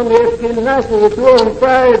matkamieskin näki tuon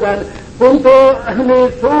päivän, kun tuo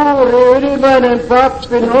niin suuri ylimmäinen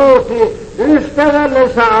pappi nousi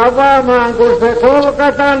ystävällensä avaamaan, kun se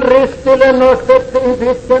Golgatan ristille nostettiin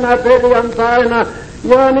pitkänä perjantaina,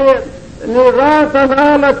 ja niin raatan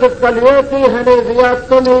alat, jotka lyötiin hänen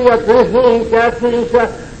viattomiin ja pyhiin käsinsä,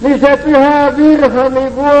 niin se pyhä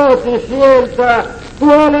Mirhami vuoti sieltä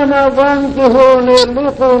kuoleman vankihuoneen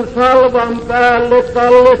lukun salvan päälle,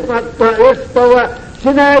 kallismatta ystävä.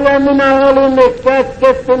 Sinä ja minä olimme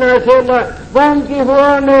kätkettynä siellä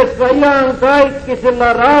vankihuoneessa ihan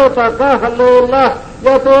kaikkisilla rautakahleilla.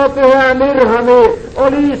 Ja tuo pyhä Mirhami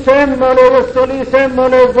oli semmoinen, jos oli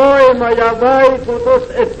semmoinen voima ja vaikutus,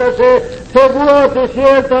 että se vuoti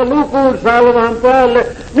sieltä lukun salvan päälle.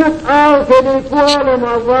 Nyt aukeni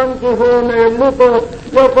kuoleman vankihuoneen lukut,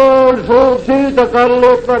 joko on syytä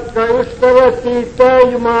kalliit vaikka ystävät kiittää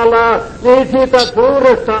Jumalaa, niin siitä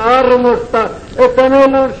suuresta armosta, että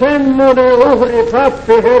meillä on semmoinen uhri,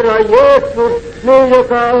 pappi, Herra Jeesus, niin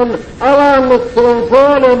joka on avannut tuon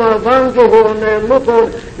kuoleman vankihuoneen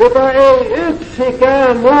lukun, jota ei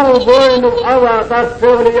yksikään muu voinut avata. Se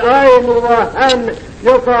oli ainoa hän,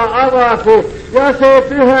 joka avasi, ja se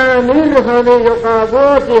pyhä Mirhami, joka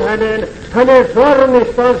vuoti hänen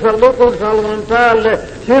sormistansa lukunsalvan päälle,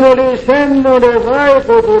 siinä oli semmoinen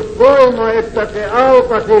vaikutusvoima, että se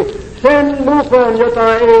aukasi sen lukon,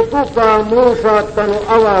 jota ei kukaan muu saattanut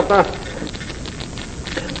avata.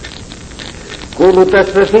 Kuuluu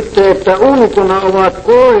tässä sitten, että ulkona ovat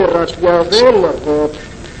koirat ja velhot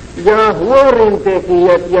ja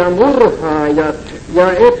huorintekijät ja murhaajat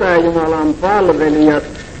ja epäjumalan palvelijat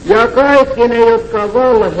ja kaikki ne, jotka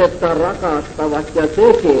valhetta rakastavat ja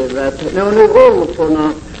tekevät. Ne on nyt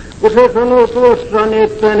ulkona. Kun se sanoo tuossa,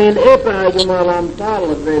 että niin epäjumalan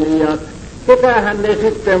palvelijat, ketähän ne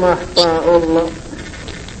sitten mahtaa olla?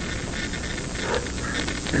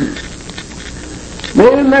 Me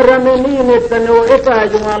ymmärrämme niin, että ne on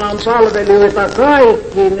epäjumalan palvelijoita,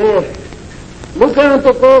 kaikki ne.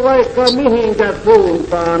 Lukeutukoon vaikka mihinkä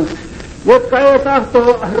suuntaan, jotka ei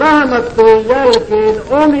tahto Raamattujen jälkeen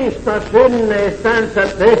omista synneistänsä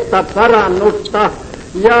tehdä parannusta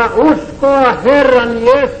ja uskoa Herran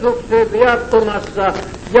Jeesuksen viattomassa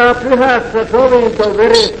ja pyhässä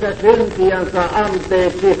sovintoveressä syntiänsä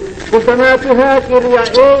anteeksi. Kun tämä pyhä kirja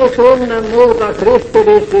ei tunne muuta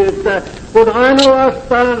kristillisyyttä, kun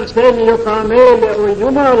ainoastaan sen, joka meille on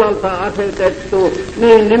Jumalalta asetettu,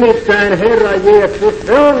 niin nimittäin Herra Jeesus,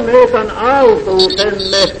 se on meidän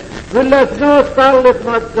autuutemme. Kyllä sinä olet kallis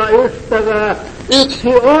matka ystävää,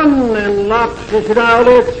 yksi onnen lapsi, sinä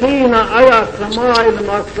olet siinä ajassa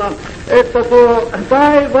maailmassa, että tuo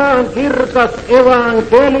taivaan kirkas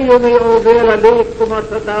evankeliumi on vielä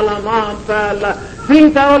liikkumassa täällä maan päällä.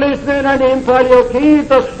 Siitä olisi meillä niin paljon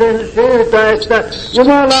kiitoksen syytä, että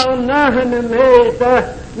Jumala on nähnyt meitä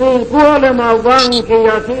niin kuoleman vanki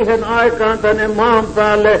ja siihen aikaan tänne maan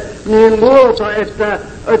päälle niin luota,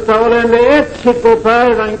 että olemme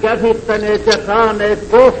etsikkopäivän käsittäneet ja saaneet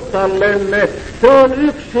kohtallemme. Se on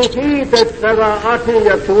yksi kiitettävä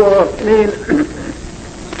asia tuo,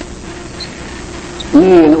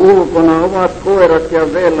 niin ulkona ovat koirat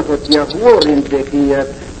ja velhot ja huorintekijät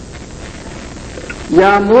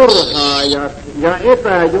ja murhaajat ja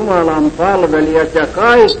epäjumalan palvelijat ja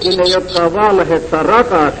kaikki ne, jotka valhetta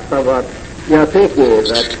rakastavat ja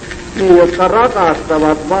tekevät. Niin, jotka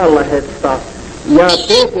rakastavat valhetta ja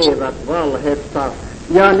tekevät valhetta.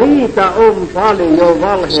 Ja niitä on paljon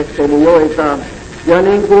valhettelijoita. Ja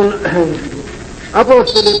niin kuin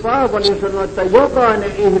apostoli Paavali sanoi, että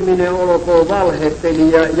jokainen ihminen olkoon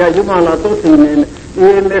valhettelija ja Jumala totinen,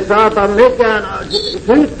 niin emme saata mekään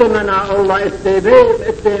syyttömänä olla,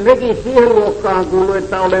 ettei mekin siihen luokkaan kuulu,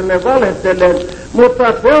 että olemme valhettelleet.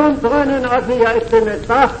 Mutta se on toinen asia, ettei me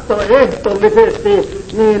tahtoehtollisesti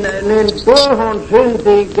niin tuohon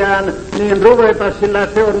syntiinkään niin ruveta, sillä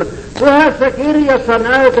se on pyhässä kirjassa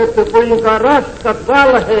näytetty, kuinka raskas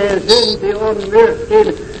valheen synti on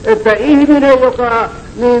myöskin. että ihminen, joka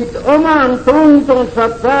niin oman tuntonsa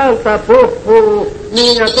päältä puhuu,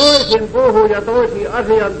 niin ja toisin puhuu ja toisin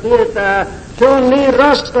asian tietää, se on niin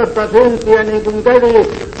raskasta syntiä, niin kuin kävi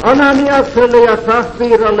Ananiakselle ja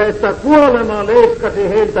Saffiiralle, että kuolema leikkasi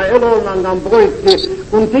heiltä elonlangan poikki,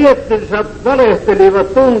 kun tiettynsä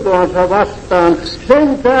valehtelivat tuntoansa vastaan.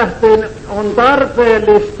 Sen tähden on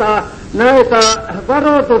tarpeellista näitä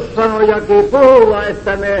varoitussanojakin puhua,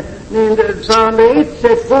 että me niin saamme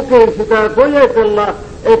itse kukin sitä koetella,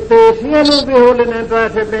 ettei sielunvihollinen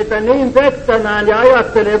pääse meitä niin pettämään ja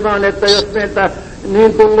ajattelemaan, että jos meiltä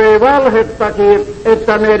niin tulee valhettakin,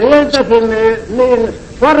 että me rientäisimme niin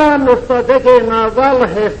parannusta tekemään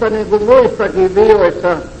valheesta niin kuin muistakin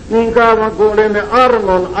vioissa, niin kauan kuin olemme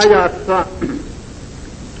armon ajassa.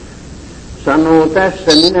 Sanoo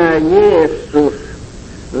tässä minä Jeesus,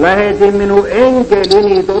 lähetin minun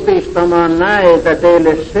enkelini todistamaan näitä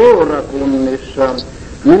teille seurakunnissa.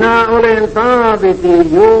 Minä olen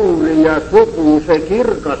Taavitin juuri ja suku, se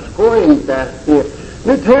kirkas kointähti.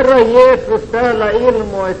 Nyt Herra Jeesus täällä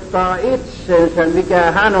ilmoittaa itsensä,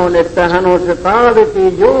 mikä hän on, että hän on se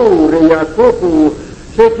Taavitin juuri ja suku,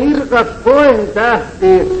 se kirkas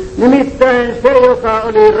kointähti, nimittäin se, joka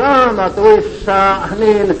oli Raamatuissa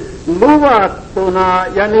niin luvattuna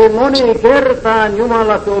ja niin moni kertaan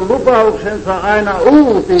Jumala tuon lupauksensa aina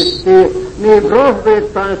uutisti niin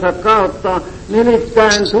profeettansa kautta,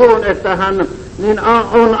 nimittäin tuon, että hän niin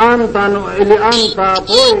on antanut, eli antaa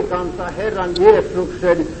poikansa Herran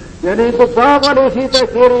Jeesuksen. Ja niin kuin Paavali siitä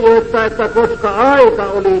kirjoittaa, että koska aika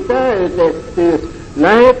oli täytetty,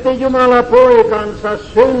 lähetti Jumala poikansa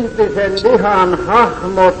syntisen lihan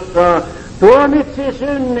hahmossa, tuomitsi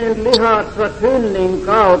synnin lihassa synnin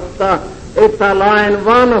kautta, että lain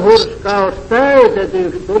vanhurskaus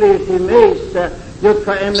täytetyksi tulisi meissä,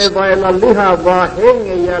 jotka emme vailla lihaa vaan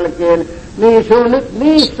hengen jälkeen. Niin se on nyt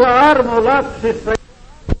niissä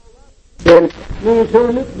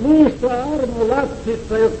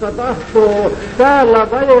armolapsissa, jotka tahtoo täällä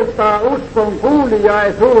vajeltaa uskon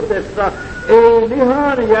kuuliaisuudessa, ei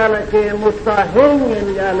lihan jälkeen, mutta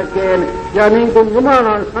hengen jälkeen, ja niin kuin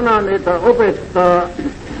Jumalan sana niitä opettaa.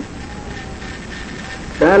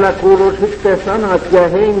 Täällä kuuluu sitten sanat, ja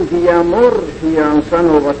henki ja morsian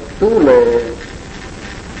sanovat tulee.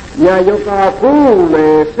 Ja joka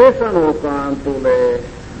kuulee, se sanokaan tulee,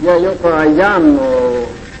 ja joka janoo,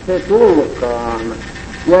 se tulkaan,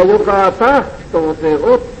 ja joka tahtoo, se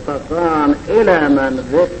ottakaan elämän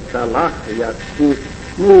vettä lahjaksi.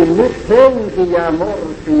 Niin nyt henki ja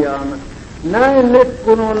morsian, näin nyt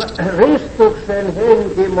kun on Kristuksen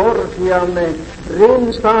henki morsiamme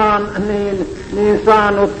rintaan niin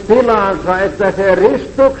saanut tilansa, että se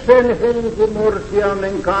Kristuksen henki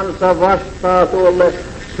morsiamen kanssa vastaa tuolle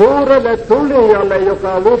suurelle tulijalle,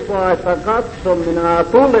 joka lupaa, että katso, minä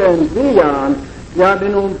tulen pian ja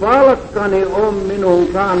minun palkkani on minun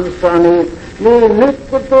kansani. Niin nyt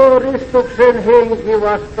kun tuo Kristuksen henki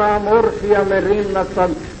vastaa morsiamme rinnassa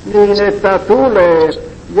niin, että tulee,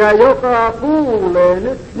 ja joka kuulee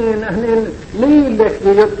nyt, niin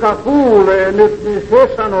niillekin, jotka kuulee nyt, niin se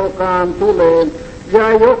sanokaan tulee.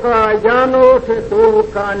 Ja joka janoo, se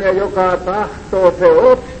tulkaan, ja joka tahtoo, se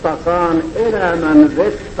ottakaan elämän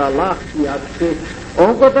vettä lahjaksi.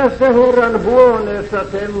 Onko tässä Herran huoneessa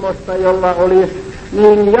semmoista, jolla olisi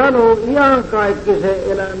niin jano iankaikkisen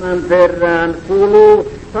elämän perään?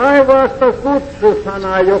 Kuuluu taivaasta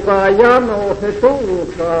kutsusana, joka janoo, se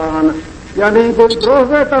tulkaan. Ja niin kuin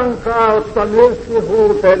profeetan kautta myöskin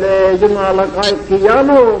huutelee Jumala kaikki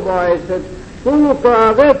janovaiset,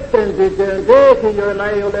 tulkaa vetten tyköön, teesi, joilla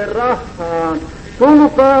ei ole rahaa.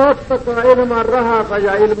 Tulkaa, ottakaa ilman rahata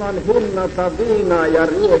ja ilman hinnata viinaa ja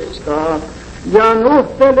rieskaa. Ja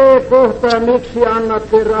nuhtelee kohta, miksi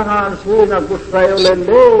annatte rahan siinä, kussa ei ole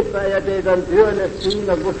leipää, ja teidän työnne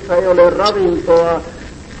siinä, kussa ei ole ravintoa.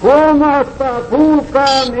 Huomaattaa,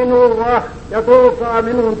 kuulkaa minua ja tulkaa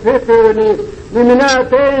minun tyköni, niin minä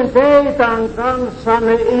teen teidän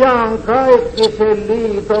kanssanne iankaikkisen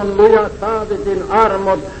liiton, lujat Taavitin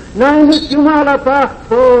armot. Näin nyt Jumala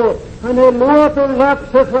tahtoo hänen luotun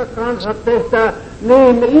lapsensa kanssa tehdä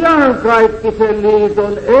niin iankaikkisen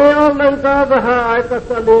liiton, ei ollenkaan vähän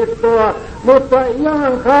aikaista liittoa, mutta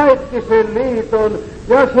iankaikkisen liiton.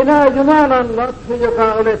 Ja sinä Jumalan lapsi,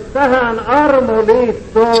 joka olet tähän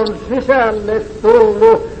armoliittoon sisälle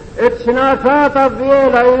tullut, et sinä saata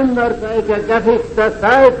vielä ymmärtää eikä käsittää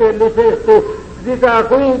täydellisesti sitä,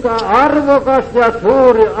 kuinka arvokas ja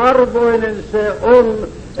suuri arvoinen se on,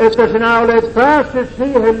 että sinä olet päässyt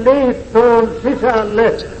siihen liittoon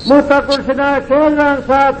sisälle, mutta kun sinä kerran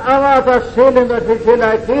saat avata silmäsi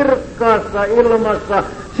sillä kirkkaassa ilmassa,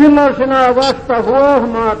 silloin sinä vasta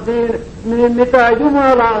huomaat niin mitä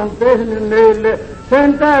Jumala on tehnyt meille.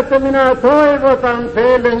 Sen tähden minä toivotan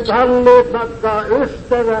teille, kalliit rakkaat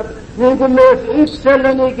ystävät, niin kuin myös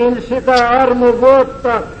itsellenikin sitä armon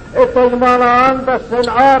vuotta, että Jumala antaisi sen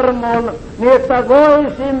armon, niin että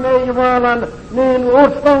voisimme Jumalan niin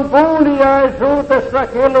uskon kuuliaisuudessa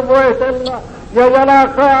kelvoitella ja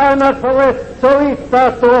jalkaa aina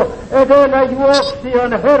sovittaa tuo edellä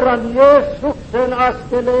juoksijan Herran Jeesuksen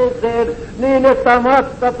askeleeseen, niin että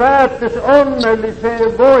matka päättyisi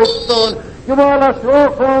onnelliseen voittoon. Jumala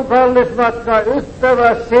suokoon kallis matka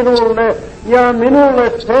ystävä sinulle ja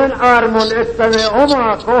minulle sen armon, että me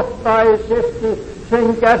omakohtaisesti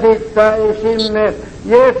sen käsittäisimme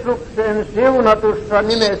Jeesuksen siunatussa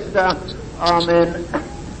nimessä. Amen.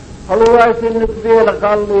 Haluaisin nyt vielä,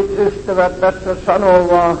 kalliit ystävät, tässä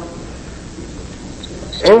sanoa.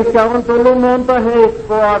 Ehkä on tullut monta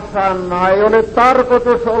heikkoa sanaa. Ei ole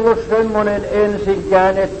tarkoitus ollut semmoinen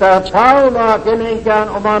ensinkään, että Paulaa kenenkään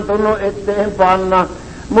oman tunnon eteen panna.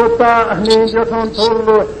 Mutta niin jos on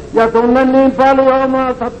tullut ja tunnen niin paljon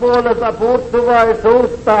omalta puolelta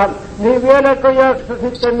puuttuvaisuutta, niin vieläkö jakso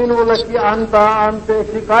sitten minullekin antaa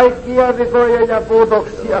anteeksi kaikkia vikoja ja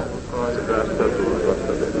puutoksia?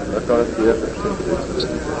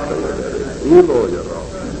 Ilo ja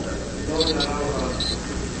rauha.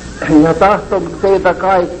 Ja tahdon teitä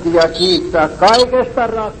kaikkia kiittää kaikesta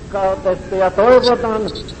rakkaudesta ja toivotan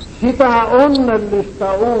sitä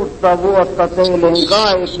onnellista uutta vuotta teille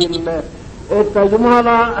kaikille, että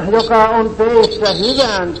Jumala, joka on teissä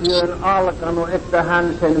hyvän työn alkanut, että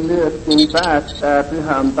hän sen myöskin päättää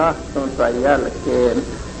pyhän tahtonsa jälkeen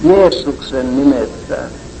Jeesuksen nimessä.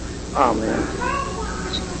 Amen.